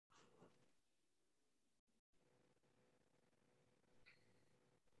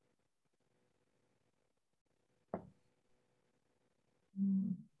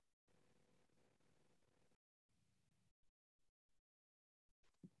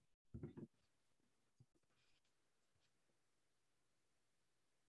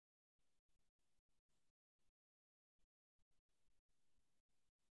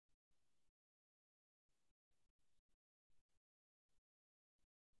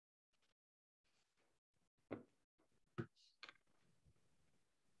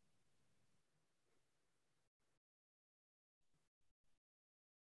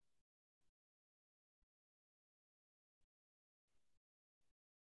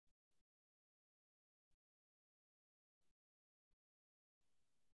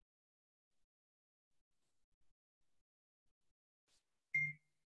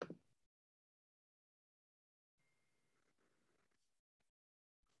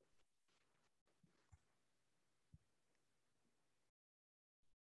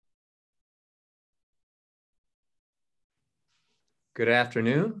Good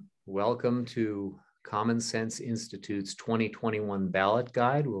afternoon. Welcome to Common Sense Institute's 2021 ballot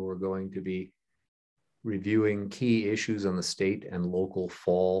guide, where we're going to be reviewing key issues on the state and local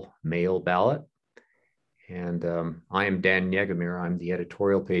fall mail ballot. And I am Dan Yegamir. I'm the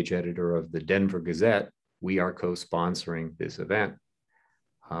editorial page editor of the Denver Gazette. We are co-sponsoring this event.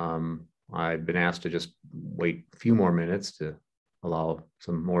 I've been asked to just wait a few more minutes to allow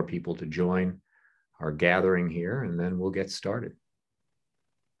some more people to join our gathering here, and then we'll get started.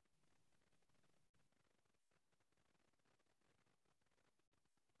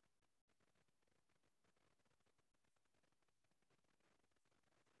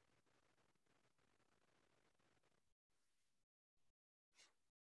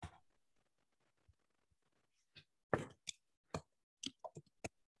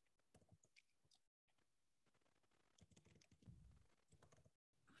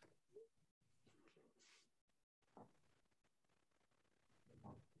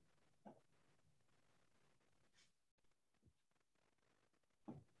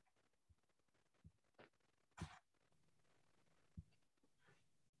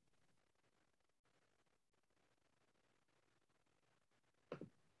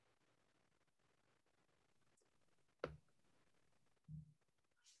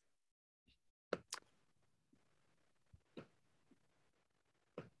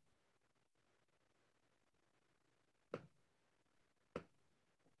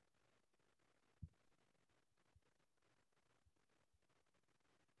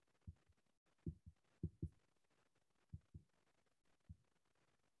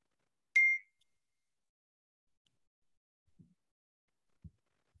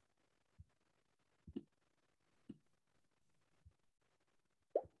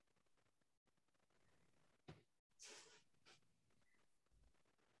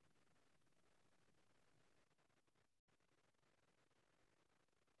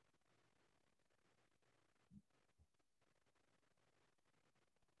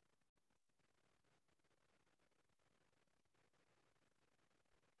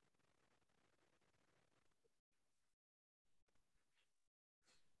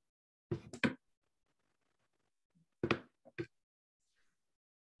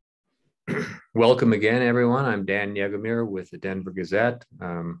 Welcome again, everyone. I'm Dan Yegamir with the Denver Gazette.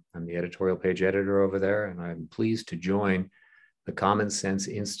 I'm the editorial page editor over there, and I'm pleased to join the Common Sense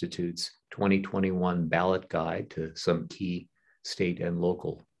Institute's 2021 ballot guide to some key state and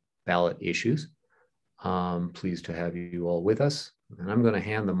local ballot issues. Pleased to have you all with us. And I'm going to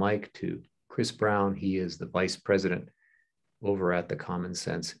hand the mic to Chris Brown. He is the vice president over at the Common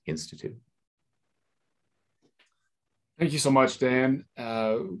Sense Institute. Thank you so much, Dan.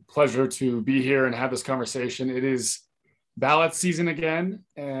 Pleasure to be here and have this conversation. It is ballot season again,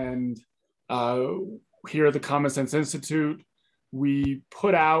 and here at the Common Sense Institute, we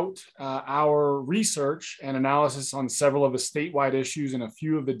put out our research and analysis on several of the statewide issues and a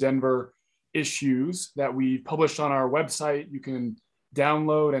few of the Denver issues that we published on our website. You can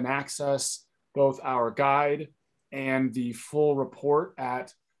download and access both our guide and the full report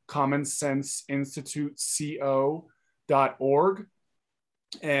at commonsenseinstituteco.org.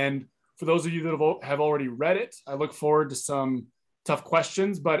 And for those of you that have already read it, I look forward to some tough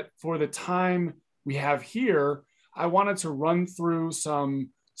questions, but for the time we have here, I wanted to run through some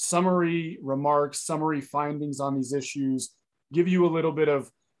summary remarks, summary findings on these issues, give you a little bit of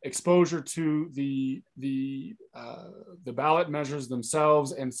exposure to the ballot measures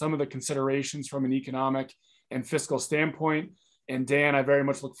themselves and some of the considerations from an economic and fiscal standpoint. And Dan, I very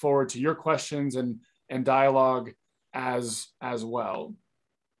much look forward to your questions and dialogue as well.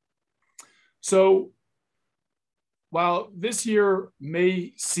 So while this year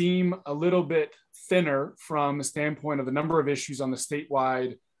may seem a little bit thinner from the standpoint of the number of issues on the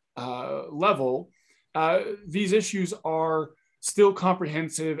statewide level, these issues are still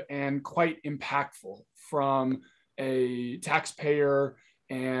comprehensive and quite impactful from a taxpayer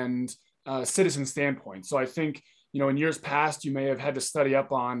and citizen standpoint. So I think, in years past, you may have had to study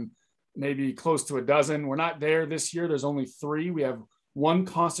up on maybe close to a dozen. We're not there this year. There's only 3. We have 1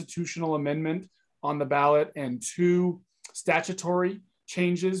 constitutional amendment on the ballot and 2 statutory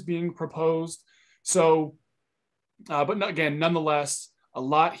changes being proposed. So, but again, nonetheless, a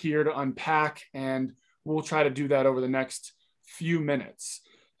lot here to unpack, and we'll try to do that over the next few minutes.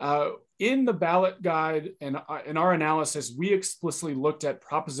 In the ballot guide and in our analysis, we explicitly looked at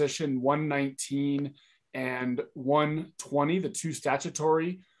Proposition 119 and 120, the 2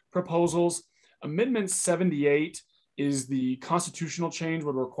 statutory proposals. Amendment 78 is the constitutional change,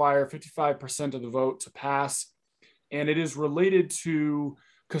 would require 55% of the vote to pass, and it is related to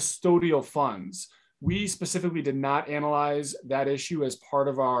custodial funds. We specifically did not analyze that issue as part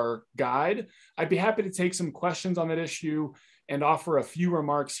of our guide. I'd be happy to take some questions on that issue and offer a few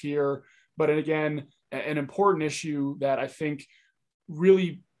remarks here. But again, an important issue that I think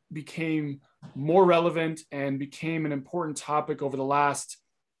really became more relevant and became an important topic over the last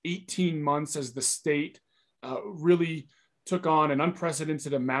 18 months as the state really took on an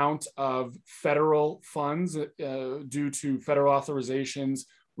unprecedented amount of federal funds due to federal authorizations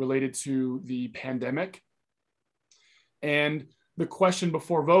related to the pandemic. And the question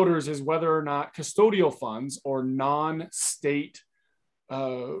before voters is whether or not custodial funds or non-state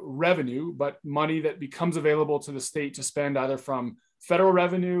revenue, but money that becomes available to the state to spend either from federal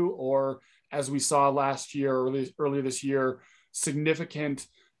revenue or, as we saw last year, earlier this year, significant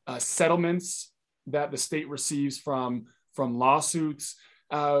settlements that the state receives from lawsuits.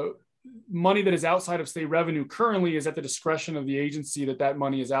 Money that is outside of state revenue currently is at the discretion of the agency that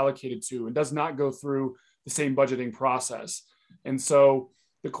money is allocated to and does not go through the same budgeting process. And so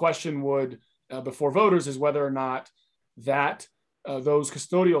the question would, before voters, is whether or not that those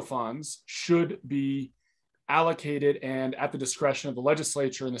custodial funds should be allocated and at the discretion of the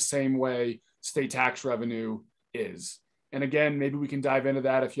legislature in the same way state tax revenue is. And again, maybe we can dive into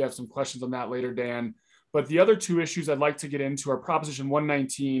that if you have some questions on that later, Dan. But the other two issues I'd like to get into are Proposition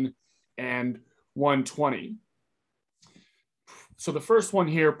 119 and 120. So the first one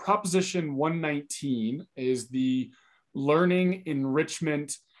here, Proposition 119, is the Learning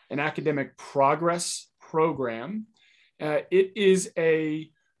Enrichment and Academic Progress Program. It is a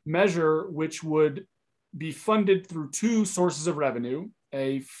measure which would be funded through two sources of revenue,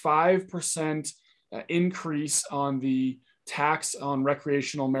 a 5% increase on the tax on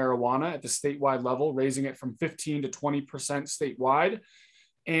recreational marijuana at the statewide level, raising it from 15 to 20% statewide,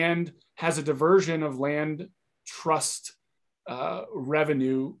 and has a diversion of land trust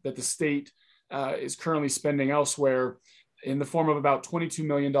revenue that the state is currently spending elsewhere in the form of about $22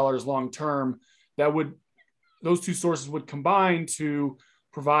 million long term. Those two sources would combine to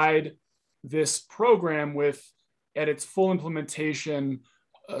provide this program with, at its full implementation,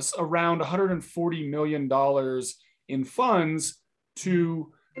 around $140 million in funds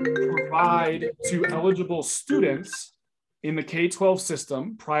to provide to eligible students in the K-12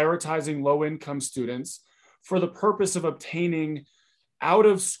 system, prioritizing low-income students, for the purpose of obtaining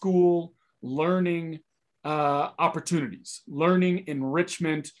out-of-school learning opportunities, learning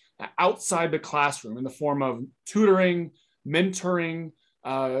enrichment outside the classroom in the form of tutoring, mentoring,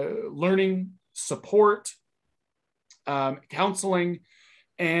 learning support, counseling.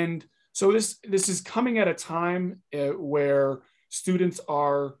 And so this is coming at a time where students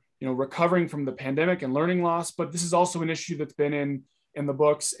are recovering from the pandemic and learning loss, but this is also an issue that's been in the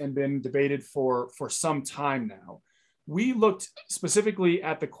books and been debated for some time now. We looked specifically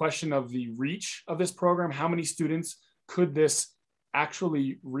at the question of the reach of this program. How many students could this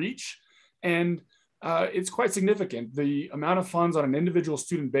actually reach? And it's quite significant. The amount of funds on an individual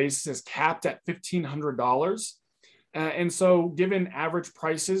student basis is capped at $1,500. And so given average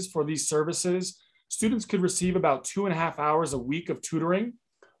prices for these services, students could receive about 2.5 hours a week of tutoring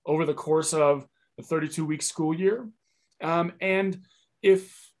over the course of the 32-week school year. And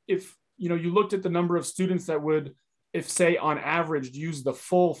if you looked at the number of students that would, if say on average, use the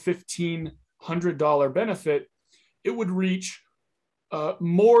full $1,500 benefit, it would reach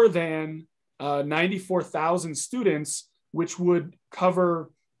more than 94,000 students, which would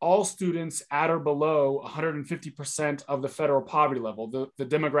cover all students at or below 150% of the federal poverty level, the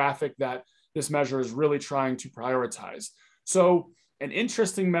demographic that this measure is really trying to prioritize. So an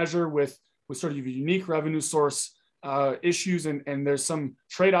interesting measure with sort of a unique revenue source issues, and there's some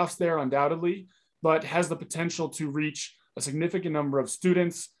trade-offs there undoubtedly, but has the potential to reach a significant number of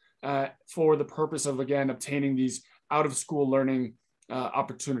students for the purpose of, again, obtaining these out-of-school learning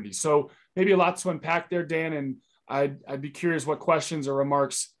opportunities. So maybe a lot to unpack there, Dan, and I'd be curious what questions or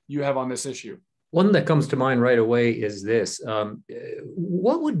remarks you have on this issue. One that comes to mind right away is this.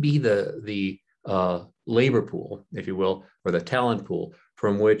 What would be the labor pool, if you will, or the talent pool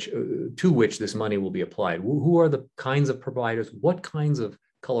from to which this money will be applied? Who are the kinds of providers? What kinds of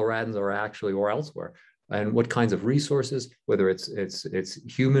Coloradans are actually, or elsewhere, and what kinds of resources, whether it's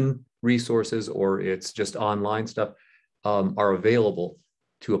human resources or it's just online stuff, are available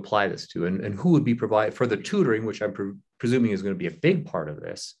to apply this to, and who would be provided for the tutoring, which I'm presuming is going to be a big part of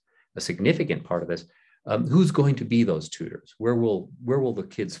this, a significant part of this. Who's going to be those tutors? Where will the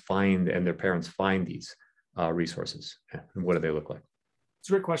kids find and their parents find these resources, and what do they look like? It's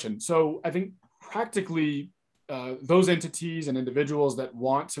a great question. So I think practically those entities and individuals that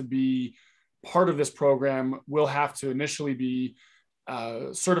want to be part of this program will have to initially be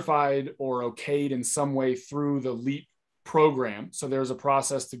certified or okayed in some way through the LEAP program. So there's a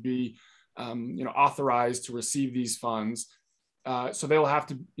process to be authorized to receive these funds. So they'll have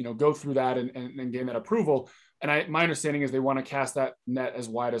to go through that and gain that approval. And my understanding is they want to cast that net as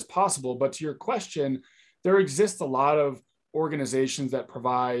wide as possible. But to your question, there exists a lot of organizations that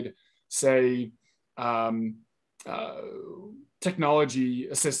provide, say, technology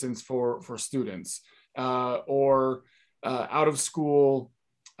assistance for students or out of school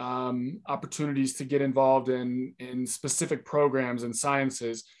opportunities to get involved in specific programs and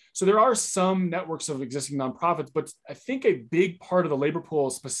sciences. So there are some networks of existing nonprofits, but I think a big part of the labor pool,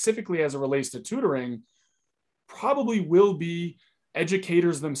 specifically as it relates to tutoring, probably will be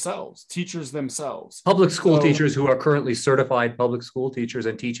educators themselves, teachers themselves. Public school teachers who are currently certified public school teachers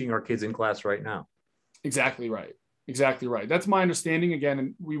and teaching our kids in class right now. Exactly right. Exactly right. That's my understanding. Again,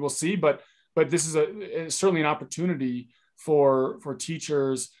 and we will see, but this is certainly an opportunity for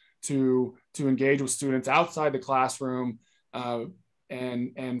teachers to engage with students outside the classroom,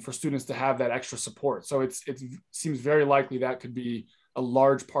 and for students to have that extra support. So it seems very likely that could be a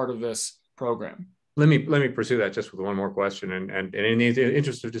large part of this program. Let me pursue that just with one more question. And in the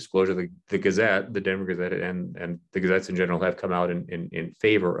interest of disclosure, the Gazette, the Denver Gazette, and the Gazettes in general have come out in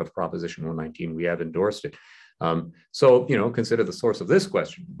favor of Proposition 119. We have endorsed it. So consider the source of this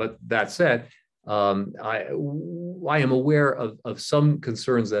question. But that said, I am aware of some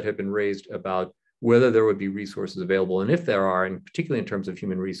concerns that have been raised about whether there would be resources available, and if there are, and particularly in terms of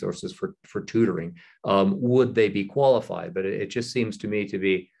human resources for tutoring, would they be qualified? But it just seems to me to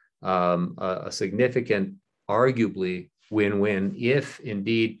be a significant, arguably win-win if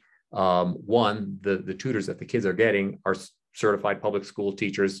indeed, one, the tutors that the kids are getting are certified public school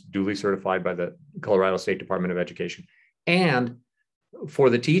teachers, duly certified by the Colorado State Department of Education, and for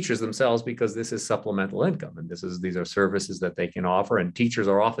the teachers themselves, because this is supplemental income and these are services that they can offer, and teachers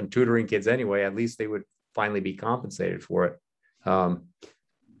are often tutoring kids anyway. At least they would finally be compensated for it.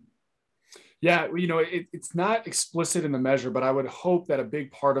 Yeah, it's not explicit in the measure, but I would hope that a big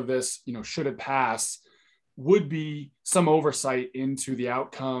part of this, should it pass, would be some oversight into the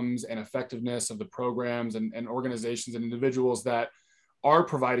outcomes and effectiveness of the programs and organizations and individuals that are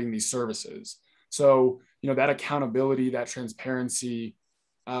providing these services. So, that accountability, that transparency,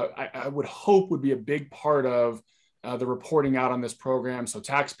 I would hope would be a big part of the reporting out on this program. So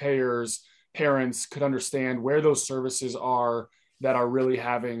taxpayers, parents could understand where those services are that are really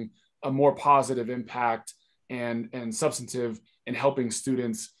having a more positive impact and substantive in helping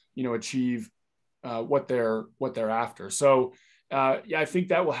students, achieve what they're after. So, I think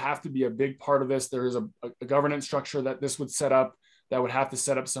that will have to be a big part of this. There is a governance structure that this would set up that would have to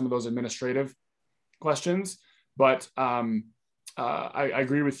set up some of those administrative questions. But I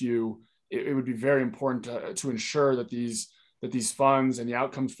agree with you. It would be very important to ensure that these funds and the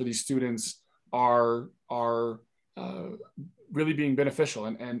outcomes for these students are really being beneficial,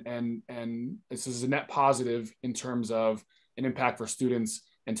 and this is a net positive in terms of an impact for students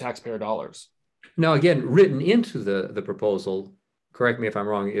and taxpayer dollars. Now, again, written into the proposal, correct me if I'm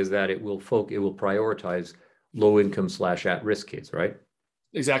wrong, is that it will prioritize low-income / at-risk kids, right?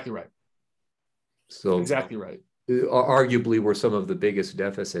 Exactly right. So exactly right. Arguably were some of the biggest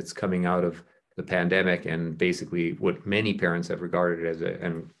deficits coming out of the pandemic, and basically what many parents have regarded as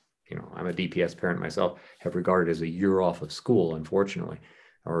I'm a DPS parent myself, have regarded as a year off of school, unfortunately,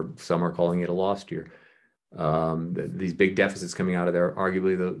 or some are calling it a lost year. These big deficits coming out of there,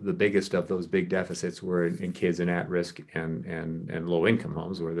 arguably the biggest of those big deficits were in kids in at-risk and low-income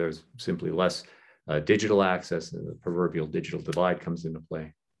homes, where there's simply less digital access, and the proverbial digital divide comes into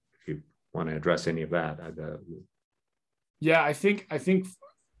play. If you want to address any of that. Yeah, I think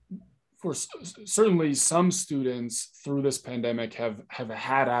for certainly some students through this pandemic have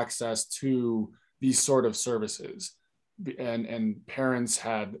had access to these sort of services, and parents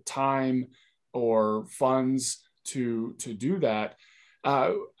had time or funds to do that.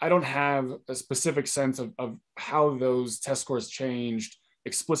 I don't have a specific sense of how those test scores changed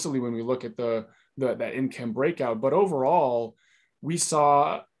explicitly when we look at that income breakout, but overall we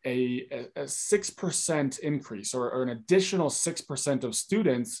saw a 6% increase, or an additional 6% of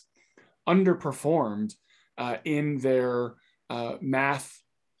students underperformed in their math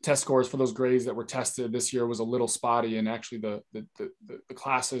test scores for those grades that were tested. This year was a little spotty, and actually the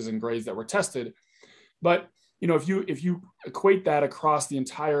classes and grades that were tested. But if you equate that across the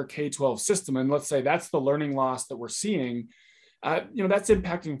entire K-12 system, and let's say that's the learning loss that we're seeing, that's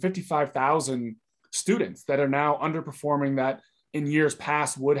impacting 55,000 students that are now underperforming that in years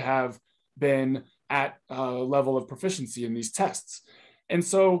past would have been at a level of proficiency in these tests. And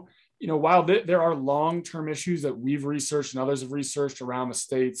so while there are long-term issues that we've researched and others have researched around the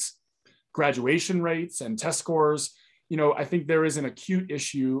state's graduation rates and test scores, I think there is an acute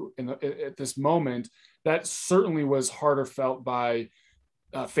issue at this moment that certainly was harder felt by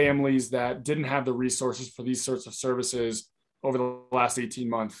families that didn't have the resources for these sorts of services over the last 18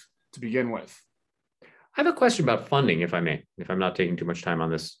 months to begin with. I have a question about funding, if I may, if I'm not taking too much time on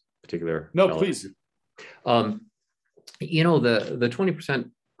this particular. No, please. The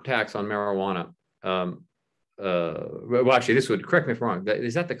 20% tax on marijuana. Well, actually, this would, correct me if I'm wrong.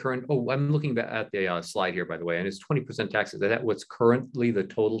 Is that the current? Oh, I'm looking at the slide here, by the way, and it's 20% tax. Is that what's currently the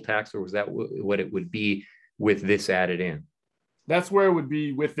total tax, or was that what it would be with this added in? That's where it would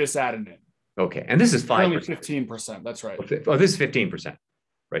be with this added in. Okay, and this is 5%. Only 15%. That's right. Oh, this is 15%,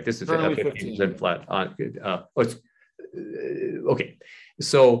 right? This is 15% flat. Okay,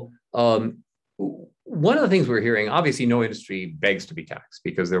 so one of the things we're hearing, obviously, no industry begs to be taxed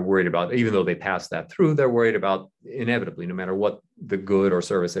because they're worried about, even though they pass that through, they're worried about inevitably, no matter what the good or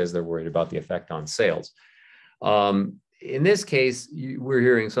service is, they're worried about the effect on sales. In this case, we're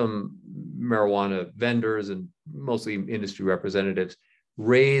hearing some marijuana vendors and mostly industry representatives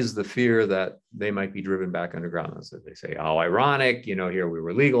raise the fear that they might be driven back underground. So they say, "Oh, ironic! Here we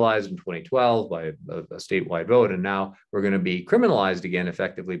were legalized in 2012 by a statewide vote, and now we're going to be criminalized again,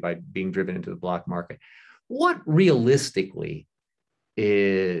 effectively by being driven into the black market." What realistically,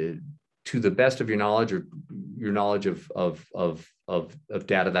 to the best of your knowledge, or your knowledge of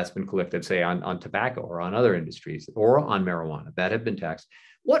data that's been collected, say on tobacco or on other industries or on marijuana that have been taxed,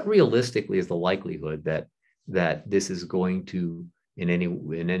 what realistically is the likelihood that this is going to, in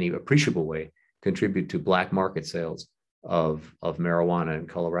any appreciable way, contribute to black market sales of marijuana in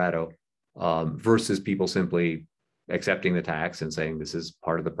Colorado, versus people simply accepting the tax and saying this is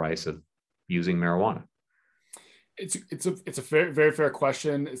part of the price of using marijuana? It's a very, very fair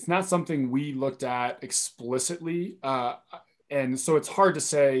question. It's not something we looked at explicitly, and so it's hard to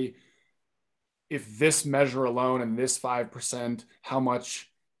say if this measure alone and this 5%, how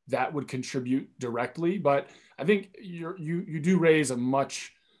much that would contribute directly. But I think you do raise a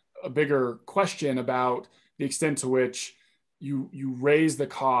bigger question about the extent to which you raise the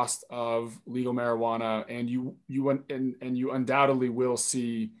cost of legal marijuana, and you undoubtedly will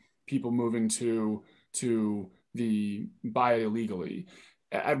see people moving to buy illegally.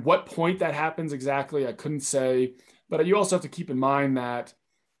 At what point that happens exactly, I couldn't say, but you also have to keep in mind that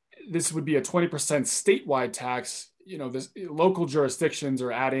this would be a 20% statewide tax. This local jurisdictions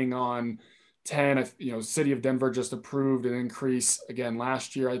are adding on 10. City of Denver just approved an increase again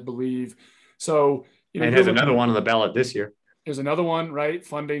last year, I believe. So, and there's another one on the ballot this year. There's another one, right?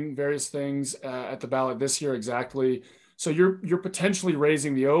 Funding various things at the ballot this year, exactly. So you're potentially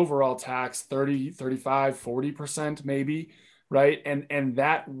raising the overall tax 30, 35, 40% maybe, right? And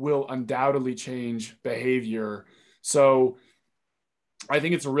that will undoubtedly change behavior. So I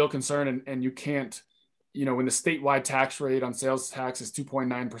think it's a real concern, and you can't, when the statewide tax rate on sales tax is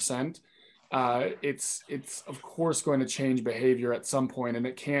 2.9%, it's of course going to change behavior at some point, and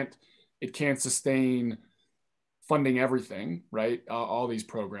it can't sustain funding everything, right? All these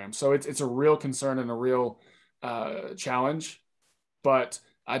programs. So it's a real concern and a real challenge, but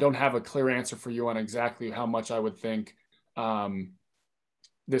I don't have a clear answer for you on exactly how much I would think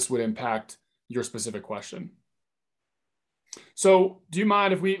this would impact your specific question. So do you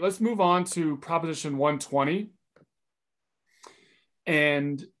mind if let's move on to Proposition 120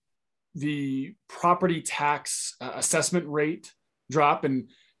 and the property tax assessment rate drop. And,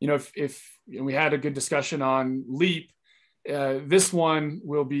 if we had a good discussion on LEAP, this one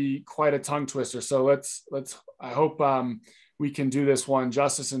will be quite a tongue twister. So I hope we can do this one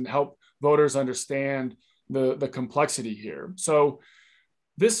justice and help voters understand the complexity here. So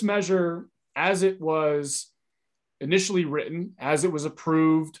this measure, as it was initially written, as it was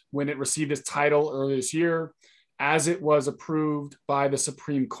approved when it received its title earlier this year, as it was approved by the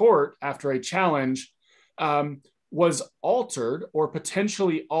Supreme Court after a challenge, was altered or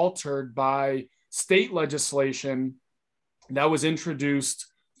potentially altered by state legislation that was introduced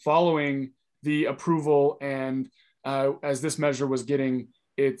following the approval and as this measure was getting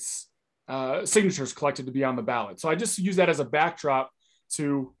its signatures collected to be on the ballot. So I just use that as a backdrop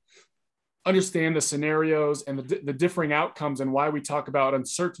to understand the scenarios and the differing outcomes and why we talk about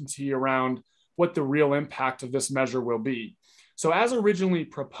uncertainty around what the real impact of this measure will be. So as originally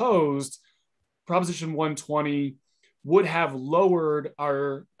proposed, Proposition 120 would have lowered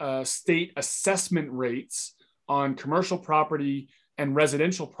our state assessment rates on commercial property and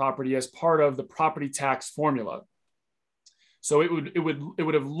residential property as part of the property tax formula. So it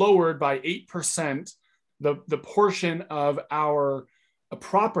would have lowered by 8% the portion of our a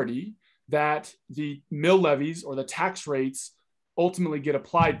property that the mill levies or the tax rates ultimately get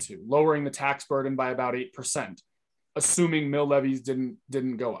applied to, lowering the tax burden by about 8%, assuming mill levies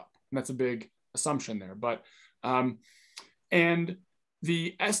didn't go up. And that's a big assumption there. But and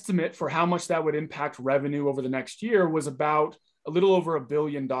the estimate for how much that would impact revenue over the next year was about a little over $1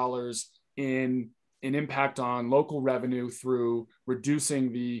 billion in impact on local revenue through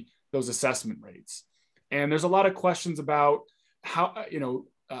reducing those assessment rates. And there's a lot of questions about how,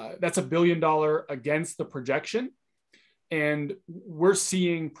 that's $1 billion against the projection. And we're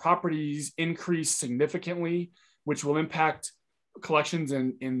seeing properties increase significantly, which will impact collections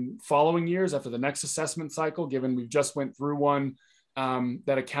in following years after the next assessment cycle, given we've just went through one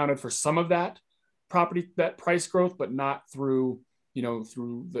that accounted for some of that price growth, but not through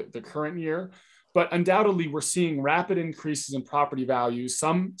the current year. But undoubtedly, we're seeing rapid increases in property values.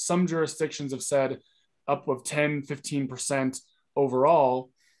 Some jurisdictions have said up of 10, 15% overall.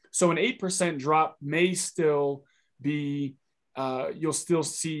 So an 8% drop may still be, you'll still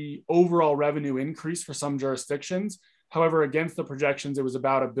see overall revenue increase for some jurisdictions. However, against the projections, it was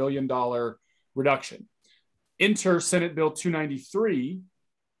about $1 billion reduction. Enter Senate Bill 293,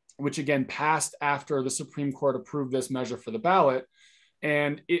 which again passed after the Supreme Court approved this measure for the ballot.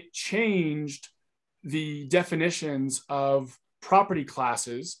 And it changed the definitions of property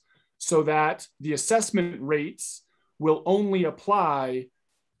classes so that the assessment rates will only apply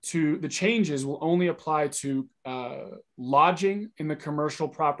to, the changes will only apply to lodging in the commercial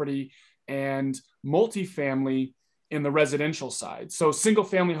property and multifamily in the residential side. So single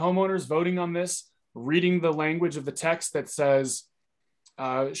family homeowners voting on this, reading the language of the text that says,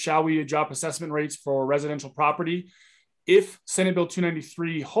 shall we drop assessment rates for residential property? If Senate Bill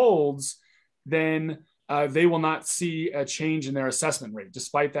 293 holds, then they will not see a change in their assessment rate,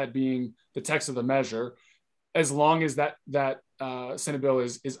 despite that being the text of the measure, as long as that Senate bill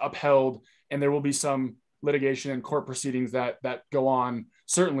is upheld, and there will be some litigation and court proceedings that go on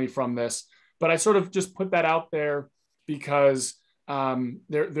certainly from this. But I sort of just put that out there because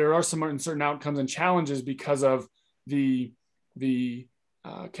there are some uncertain outcomes and challenges because of the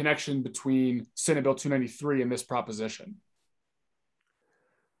connection between Senate Bill 293 and this proposition.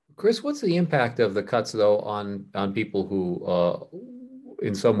 Chris, what's the impact of the cuts, though, on people who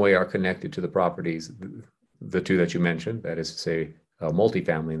in some way are connected to the properties, the two that you mentioned, that is to say,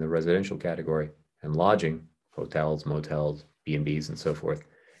 multifamily in the residential category and lodging, hotels, motels, B&Bs, and so forth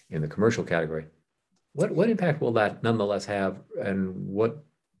in the commercial category? What impact will that nonetheless have, and what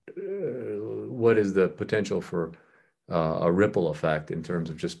is the potential for a ripple effect in terms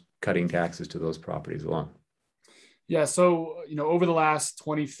of just cutting taxes to those properties alone? Yeah, so, over the last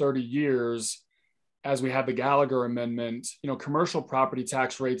 20, 30 years, as we had the Gallagher Amendment, commercial property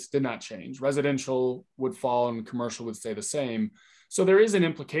tax rates did not change. Residential would fall and commercial would stay the same. So there is an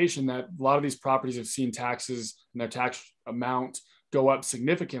implication that a lot of these properties have seen taxes and their tax amount go up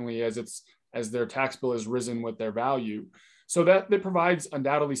significantly as their tax bill has risen with their value. So that provides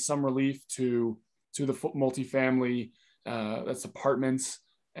undoubtedly some relief to the multifamily, that's apartments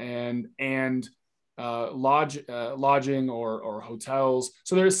and lodging or hotels.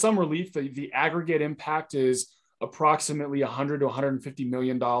 So there is some relief. The aggregate impact is approximately $100 to $150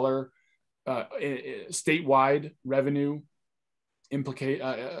 million statewide revenue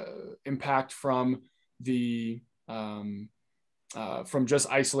impact from from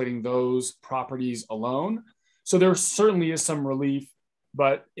just isolating those properties alone. So there certainly is some relief,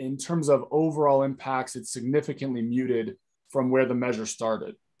 but in terms of overall impacts, it's significantly muted from where the measure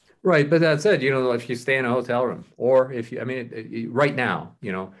started. Right, but that said, if you stay in a hotel room, or if you, right now,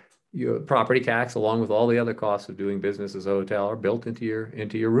 your property tax, along with all the other costs of doing business as a hotel, are built into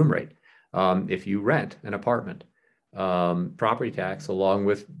your room rate. If you rent an apartment, property tax, along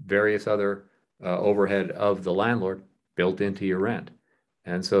with various other overhead of the landlord, built into your rent.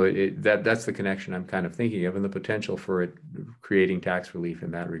 And so that's the connection I'm kind of thinking of, and the potential for it creating tax relief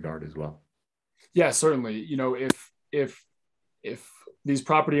in that regard as well. Yeah, certainly. If these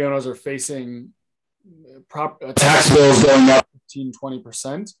property owners are facing tax bills going up 15,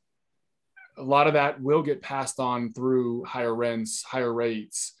 20%, a lot of that will get passed on through higher rents, higher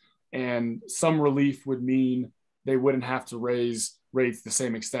rates, and some relief would mean they wouldn't have to raise rates the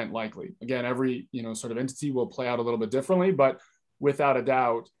same extent likely. Again, every sort of entity will play out a little bit differently, but without a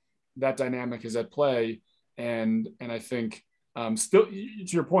doubt, that dynamic is at play. And I think still, to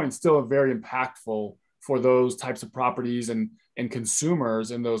your point, still a very impactful for those types of properties and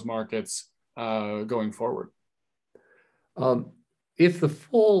consumers in those markets going forward. There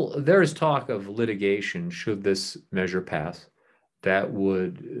is talk of litigation should this measure pass that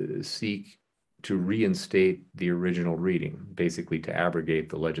would seek to reinstate the original reading, basically to abrogate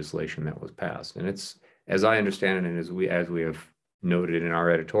the legislation that was passed. And it's, as I understand it, and as we have noted in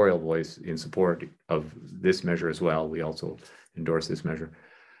our editorial voice in support of this measure as well, we also endorse this measure.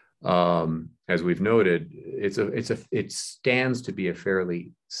 As we've noted, it stands to be a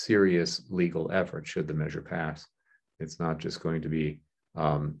fairly serious legal effort should the measure pass. It's not just going to be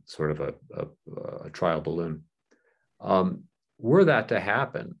sort of a trial balloon. Were that to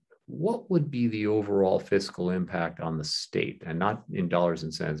happen, what would be the overall fiscal impact on the state, and not in dollars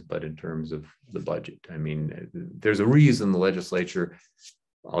and cents, but in terms of the budget? I mean, there's a reason the legislature,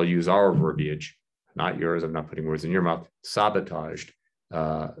 I'll use our verbiage, not yours, I'm not putting words in your mouth, sabotaged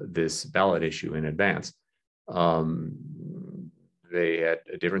this ballot issue in advance. They had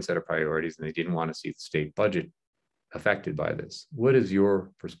a different set of priorities, and they didn't want to see the state budget affected by this. What is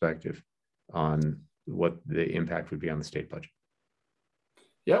your perspective on what the impact would be on the state budget?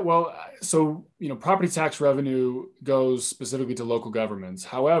 Yeah, well, so, property tax revenue goes specifically to local governments.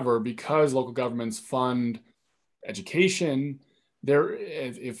 However, because local governments fund education,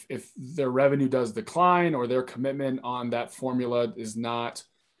 if their revenue does decline or their commitment on that formula is not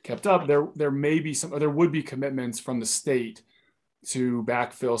kept up, there may be some, or there would be commitments from the state to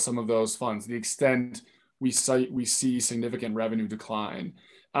backfill some of those funds, the extent we see significant revenue decline.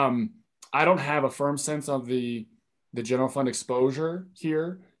 I don't have a firm sense of the general fund exposure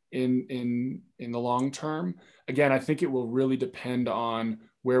here in the long term. Again, I think it will really depend on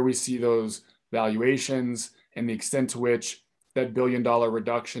where we see those valuations and the extent to which that $1 billion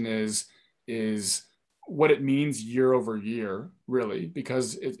reduction is what it means year over year, really,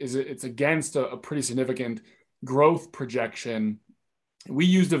 because it's against a pretty significant growth projection. We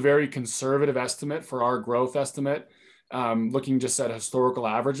used a very conservative estimate for our growth estimate, looking just at historical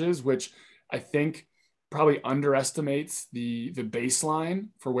averages, which I think probably underestimates the baseline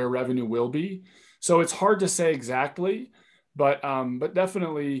for where revenue will be. So it's hard to say exactly, but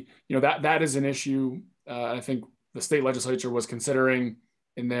definitely, that is an issue. I think the state legislature was considering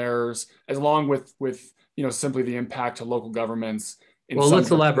in theirs, as along with simply the impact to local governments. Well,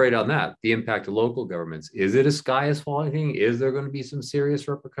 let's elaborate on that. The impact to local governments. Is it a sky is falling thing? Is there going to be some serious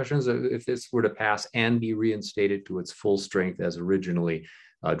repercussions if this were to pass and be reinstated to its full strength as originally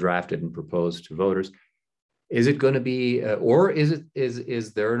drafted and proposed to voters? Is it going to be, or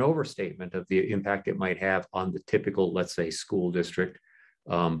is there an overstatement of the impact it might have on the typical, let's say, school district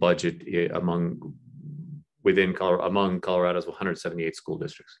budget among Colorado's 178 school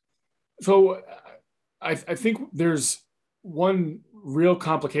districts? So I think there's one real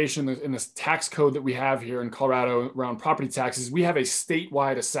complication in this tax code that we have here in Colorado around property taxes. We have a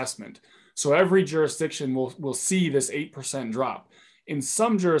statewide assessment. So every jurisdiction will see this 8% drop. In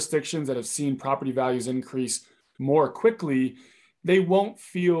some jurisdictions that have seen property values increase more quickly, they won't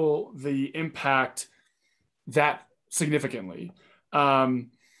feel the impact that significantly. But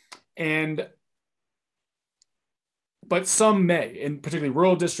some may, in particularly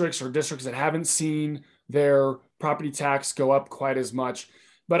rural districts or districts that haven't seen their property tax go up quite as much.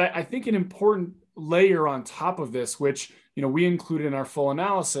 But I think an important layer on top of this, which we included in our full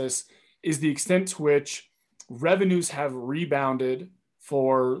analysis, is the extent to which revenues have rebounded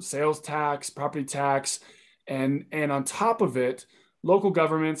for sales tax, property tax, and on top of it, local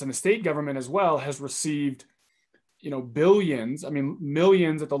governments and the state government as well has received billions,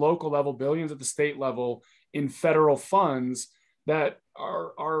 millions at the local level, billions at the state level in federal funds that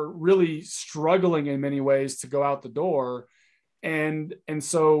are really struggling in many ways to go out the door. And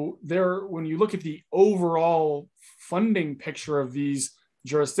so when you look at the overall funding picture of these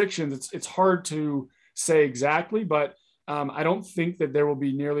jurisdictions, it's hard to say exactly, but I don't think that there will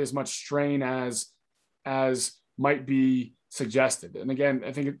be nearly as much strain as might be suggested. And again,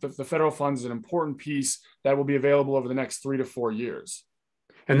 I think the federal funds is an important piece that will be available over the next 3 to 4 years.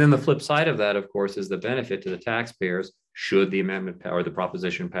 And then the flip side of that, of course, is the benefit to the taxpayers should the amendment or the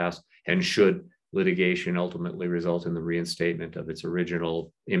proposition pass, and should litigation ultimately result in the reinstatement of its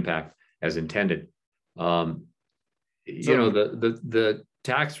original impact as intended. The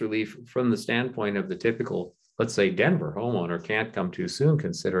tax relief from the standpoint of the typical, let's say, Denver homeowner can't come too soon,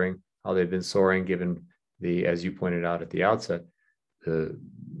 considering how they've been soaring, given the, as you pointed out at the outset,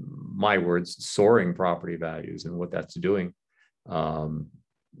 my words, soaring property values and what that's doing,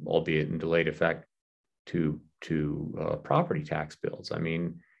 albeit in delayed effect, to property tax bills. I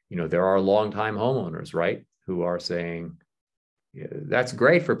mean, there are longtime homeowners, right, who are saying, yeah, that's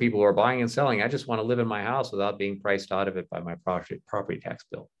great for people who are buying and selling. I just want to live in my house without being priced out of it by my property tax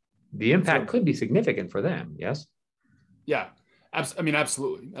bill. The impact could be significant for them. Yes. Yeah,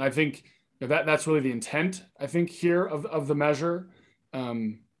 absolutely. And I think that's really the intent, I think, here of the measure.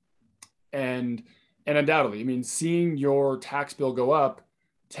 And undoubtedly, I mean, seeing your tax bill go up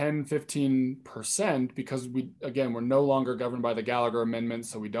 10, 15% because we're no longer governed by the Gallagher Amendment.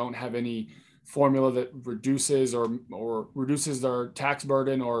 So we don't have any formula that reduces or reduces our tax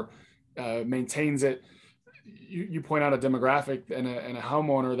burden or maintains it. You point out a demographic and a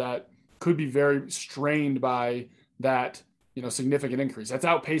homeowner that could be very strained by that, significant increase. That's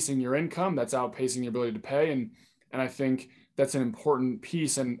outpacing your income. That's outpacing your ability to pay. And I think that's an important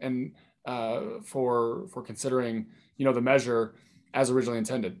piece and for considering, the measure as originally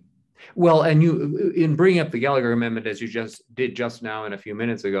intended. Well, and you, in bringing up the Gallagher Amendment, as you just did just now and a few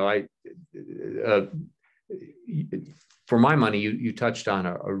minutes ago, for my money, you touched on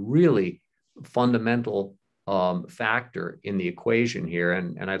a really fundamental factor in the equation here,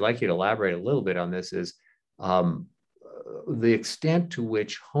 and I'd like you to elaborate a little bit on this. Is the extent to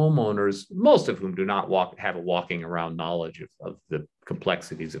which homeowners, most of whom do not have a walking around knowledge of the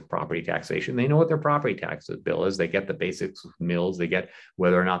complexities of property taxation. They know what their property tax bill is. They get the basics of mills. They get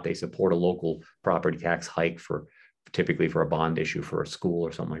whether or not they support a local property tax hike typically for a bond issue for a school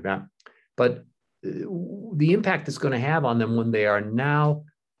or something like that. But the impact it's going to have on them when they are now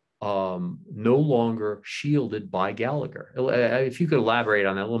no longer shielded by Gallagher. If you could elaborate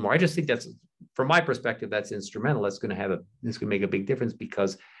on that a little more. I just think that's, from my perspective, that's instrumental. This can make a big difference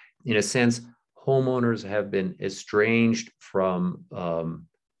because, in a sense, homeowners have been estranged from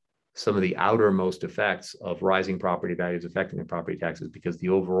some of the outermost effects of rising property values affecting their property taxes because the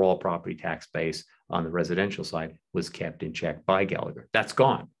overall property tax base on the residential side was kept in check by Gallagher. That's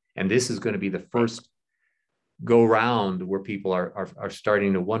gone. And this is going to be the first go round where people are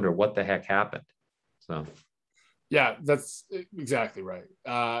starting to wonder what the heck happened. So. Yeah, that's exactly right.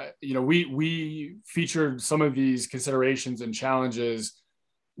 We featured some of these considerations and challenges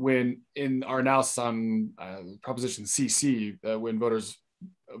when in our analysis on Proposition CC, when voters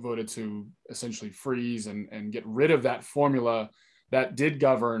voted to essentially freeze and get rid of that formula that did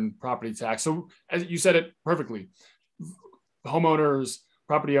govern property tax. So as you said it perfectly, homeowners,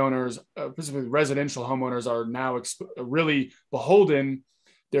 property owners, specifically residential homeowners, are now really beholden.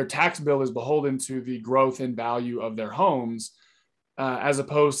 Their tax bill is beholden to the growth in value of their homes, as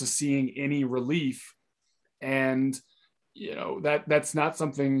opposed to seeing any relief. And, that's not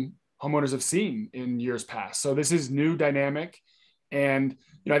something homeowners have seen in years past. So this is new dynamic. And,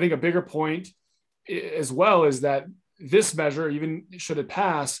 I think a bigger point as well is that this measure, even should it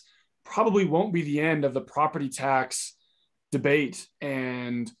pass, probably won't be the end of the property tax debate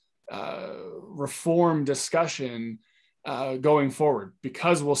and reform discussion going forward,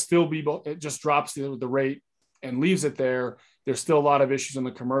 because we'll still be, it just drops the rate and leaves it there. There's still a lot of issues on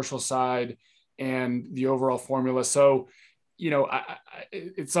the commercial side and the overall formula. So,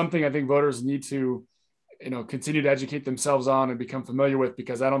 it's something I think voters need to, continue to educate themselves on and become familiar with,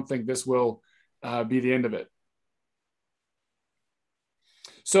 because I don't think this will be the end of it.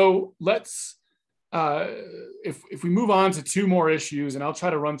 So let's, if we move on to two more issues, and I'll try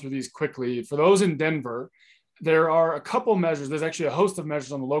to run through these quickly. For those in Denver, there are a couple measures. There's actually a host of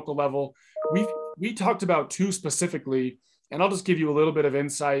measures on the local level. We talked about two specifically, and I'll just give you a little bit of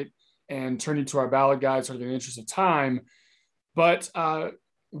insight and turn you to our ballot guide sort of in the interest of time. But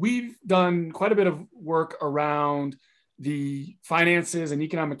we've done quite a bit of work around the finances and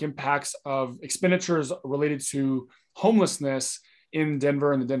economic impacts of expenditures related to homelessness in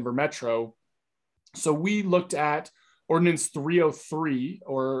Denver and the Denver metro. So we looked at Ordinance 303,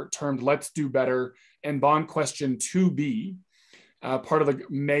 or termed Let's Do Better, and Bond Question 2B, part of the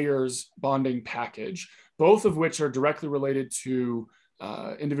mayor's bonding package, both of which are directly related to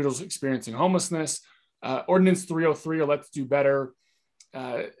individuals experiencing homelessness. Ordinance 303, or Let's Do Better,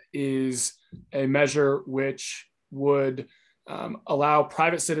 is a measure which would allow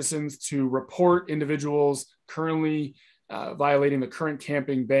private citizens to report individuals currently violating the current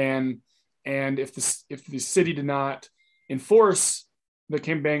camping ban. And if the city did not enforce the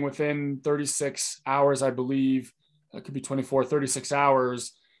camping ban within 36 hours, I believe, it could be 24, 36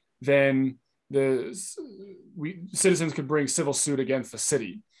 hours, then citizens could bring civil suit against the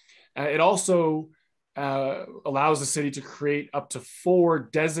city. It also allows the city to create up to 4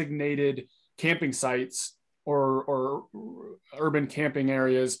 designated camping sites or urban camping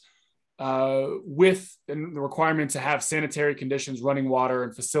areas with the requirement to have sanitary conditions, running water,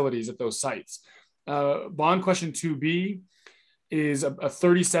 and facilities at those sites. Bond Question 2B is a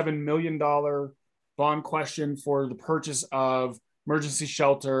 $37 million bond question for the purchase of emergency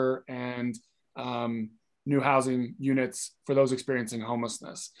shelter and new housing units for those experiencing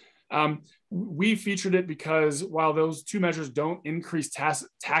homelessness. We featured it because while those two measures don't increase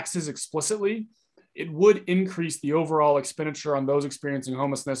taxes explicitly, it would increase the overall expenditure on those experiencing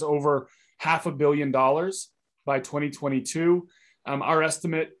homelessness over $500 million by 2022. Our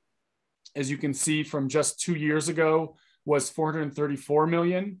estimate, as you can see from just 2 years ago, was 434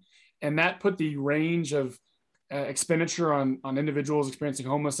 million. And that put the range of expenditure on individuals experiencing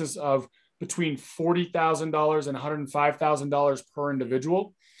homelessness of between $40,000 and $105,000 per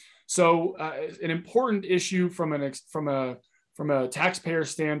individual. So an important issue from a taxpayer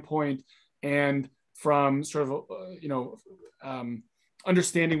standpoint, and from sort of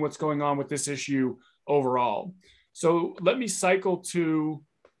understanding what's going on with this issue overall. So let me cycle to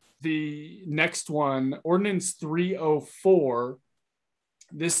the next one, Ordinance 304.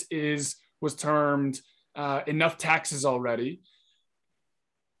 This was termed enough taxes already.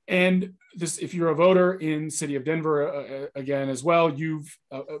 And this, if you're a voter in City of Denver, again, as well, you've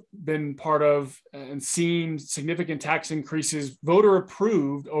been part of and seen significant tax increases, voter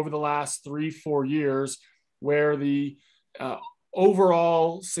approved, over the last 3-4 years, where the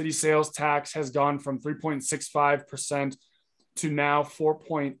overall city sales tax has gone from 3.65% to now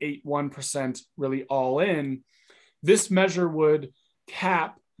 4.81%, really all in. This measure would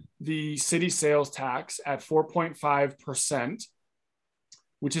cap the city sales tax at 4.5%,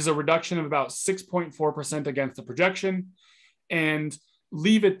 which is a reduction of about 6.4% against the projection, and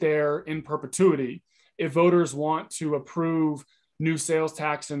leave it there in perpetuity. If voters want to approve new sales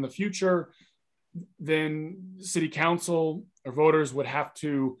tax in the future, then city council or voters would have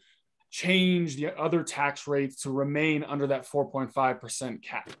to change the other tax rates to remain under that 4.5%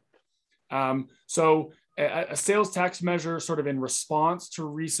 cap. So a sales tax measure sort of in response to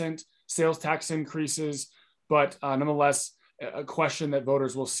recent sales tax increases, but nonetheless, a question that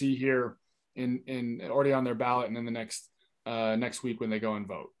voters will see here in already on their ballot and in the next week when they go and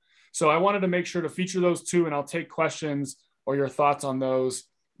vote. So I wanted to make sure to feature those two, and I'll take questions or your thoughts on those,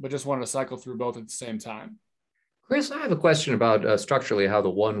 but just wanted to cycle through both at the same time. Chris, I have a question about structurally how the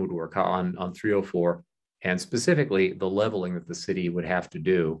one would work on 304, and specifically the leveling that the city would have to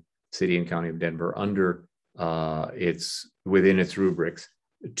do, City and County of Denver, under within its rubrics,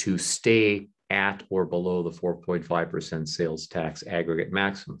 to stay at or below the 4.5% sales tax aggregate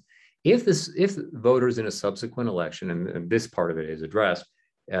maximum. If voters in a subsequent election, and this part of it is addressed,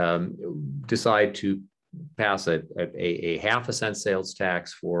 decide to pass a 0.5 cent sales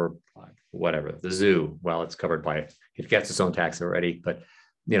tax for whatever, the zoo, well, it's covered by, it gets its own tax already, but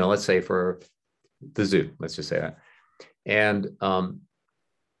let's say for the zoo, let's just say that. And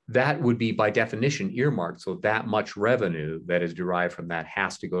that would be by definition earmarked. So that much revenue that is derived from that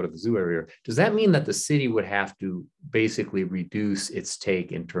has to go to the zoo area. Does that mean that the city would have to basically reduce its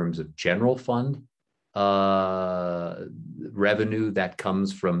take in terms of general fund revenue that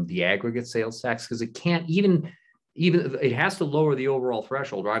comes from the aggregate sales tax? Because it can't even it has to lower the overall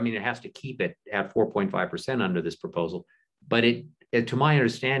threshold, or it has to keep it at 4.5% under this proposal. But it to my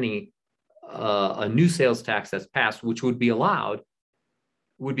understanding, a new sales tax that's passed, which would be allowed,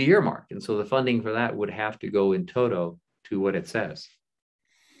 would be earmarked. And so the funding for that would have to go in toto to what it says.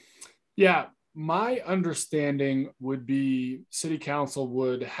 Yeah, my understanding would be City Council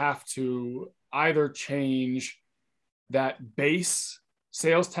would have to either change that base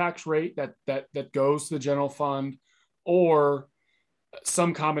sales tax rate that goes to the general fund, or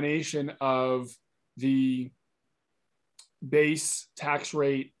some combination of the base tax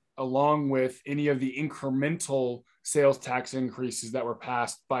rate along with any of the incremental sales tax increases that were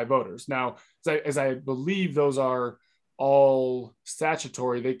passed by voters. Now, as I believe those are all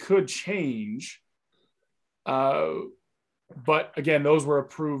statutory, they could change. But again, those were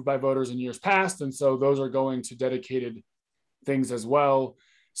approved by voters in years past, and so those are going to dedicated things as well.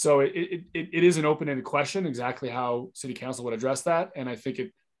 So it is an open-ended question exactly how City Council would address that, and I think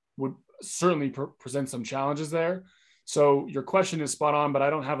it would certainly present some challenges there. So your question is spot on, but I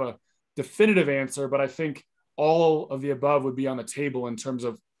don't have a definitive answer, but I think all of the above would be on the table in terms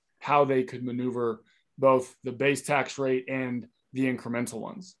of how they could maneuver both the base tax rate and the incremental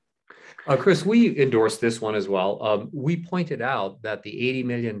ones. Chris, we endorsed this one as well. We pointed out that the $80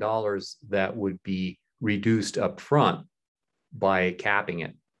 million that would be reduced up front by capping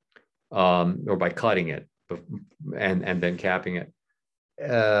it, or by cutting it and then capping it,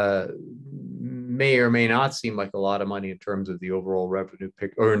 may or may not seem like a lot of money in terms of the overall revenue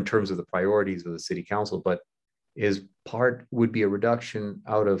pick, or in terms of the priorities of the city council, but would be a reduction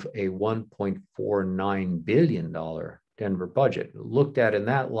out of a $1.49 billion Denver budget. Looked at in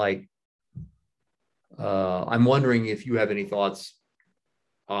that light, I'm wondering if you have any thoughts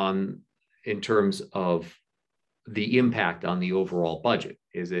in terms of the impact on the overall budget.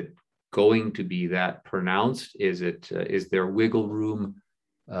 Is it going to be that pronounced? Is there wiggle room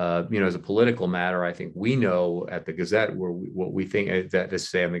as a political matter, I think we know at the Gazette what we think, that is to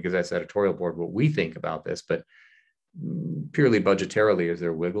say on the Gazette's editorial board, what we think about this, but purely budgetarily, is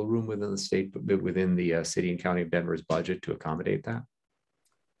there wiggle room within the state, within the city and county of Denver's budget to accommodate that?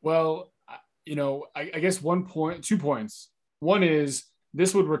 Well, I guess 2 points. One is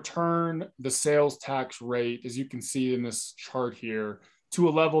this would return the sales tax rate, as you can see in this chart here, to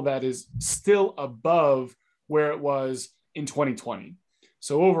a level that is still above where it was in 2020.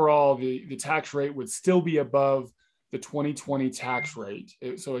 So overall, the tax rate would still be above the 2020 tax rate.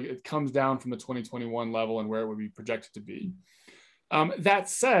 So it comes down from the 2021 level and where it would be projected to be. That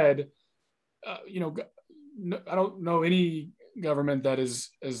said, I don't know any government that is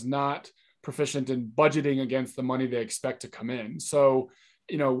not proficient in budgeting against the money they expect to come in. So,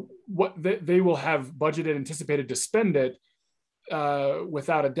 what they will have budgeted, anticipated to spend it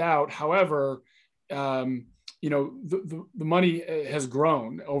without a doubt. However, the money has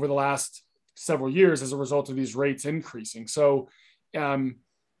grown over the last several years as a result of these rates increasing. So, and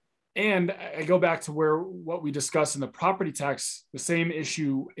I go back to what we discussed in the property tax, the same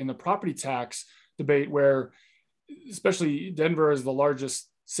issue in the property tax debate, where especially Denver, as the largest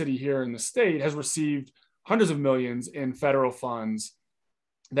city here in the state, has received hundreds of millions in federal funds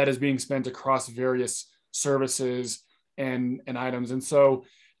that is being spent across various services and items. And so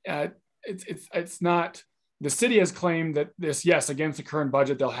it's not, the city has claimed that yes, against the current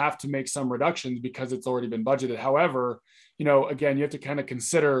budget, they'll have to make some reductions because it's already been budgeted. However, again, you have to kind of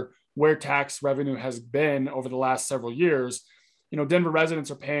consider where tax revenue has been over the last several years. Denver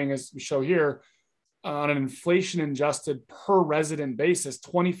residents are paying, as we show here, on an inflation adjusted per resident basis,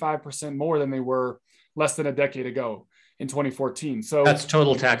 25% more than they were less than a decade ago in 2014. So that's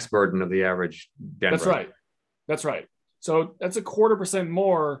total tax burden of the average Denver. That's right. So that's 0.25%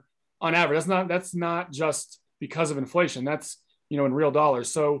 more on average. That's not just because of inflation. That's, in real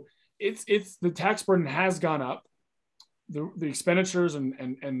dollars. So it's the tax burden has gone up. The expenditures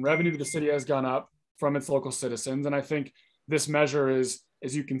and revenue to the city has gone up from its local citizens. And I think this measure is,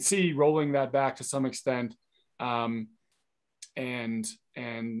 as you can see, rolling that back to some extent. And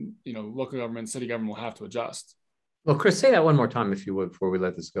local government, city government will have to adjust. Well, Chris, say that one more time, if you would, before we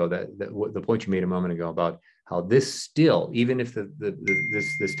let this go. That the point you made a moment ago about how this still, even if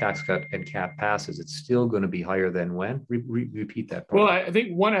this tax cut and cap passes, it's still going to be higher than when. Repeat that part. Well, I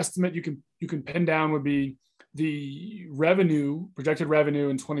think one estimate you can pin down would be the projected revenue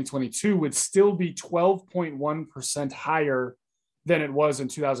in 2022 would still be 12.1% higher than it was in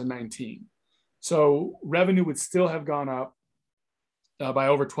 2019. So revenue would still have gone up by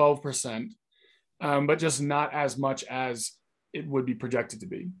over 12%. But just not as much as it would be projected to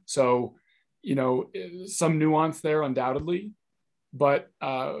be. So, some nuance there undoubtedly, but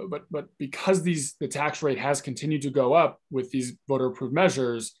because the tax rate has continued to go up with these voter approved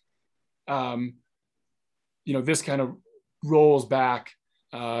measures, this kind of rolls back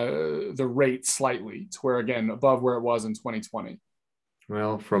the rate slightly to where, again, above where it was in 2020.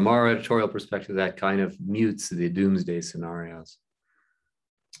 Well, from our editorial perspective, that kind of mutes the doomsday scenarios.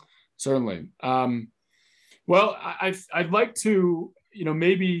 Certainly. Well, I'd like to,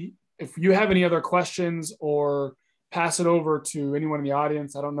 maybe if you have any other questions, or pass it over to anyone in the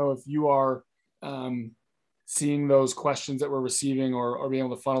audience. I don't know if you are seeing those questions that we're receiving or being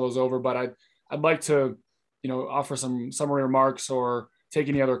able to funnel those over, but I'd like to, offer some summary remarks or take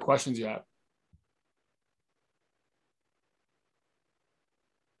any other questions you have.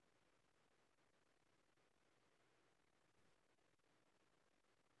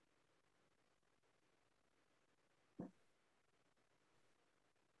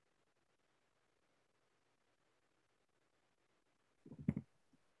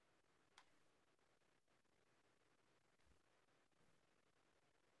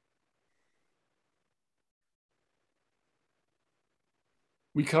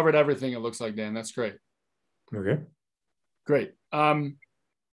 We covered everything, it looks like, Dan. That's great. Okay. Great.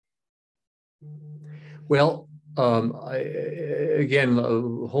 Well, again,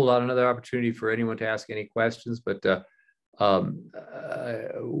 hold out another opportunity for anyone to ask any questions, but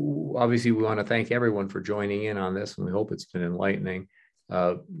obviously we want to thank everyone for joining in on this, and we hope it's been enlightening.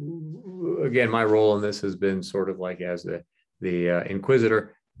 Again, my role in this has been sort of like as the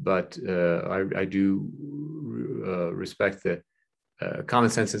inquisitor, but I do respect the Common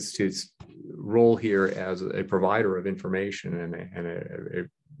Sense Institute's role here as a provider of information and a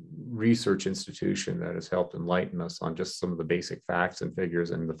research institution that has helped enlighten us on just some of the basic facts and figures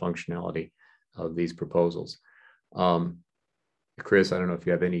and the functionality of these proposals. Chris, I don't know if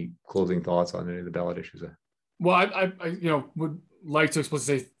you have any closing thoughts on any of the ballot issues. Well, I would like to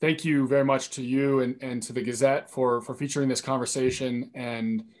explicitly say thank you very much to you and to the Gazette for featuring this conversation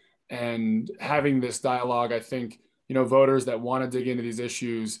and having this dialogue. I think, voters that want to dig into these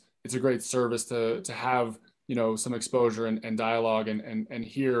issues, it's a great service to have, some exposure and dialogue and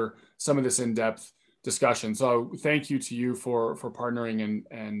hear some of this in-depth discussion. So thank you to you for partnering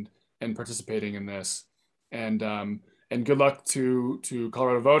and participating in this. And good luck to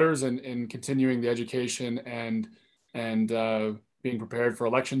Colorado voters and in continuing the education and being prepared for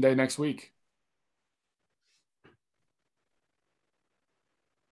election day next week.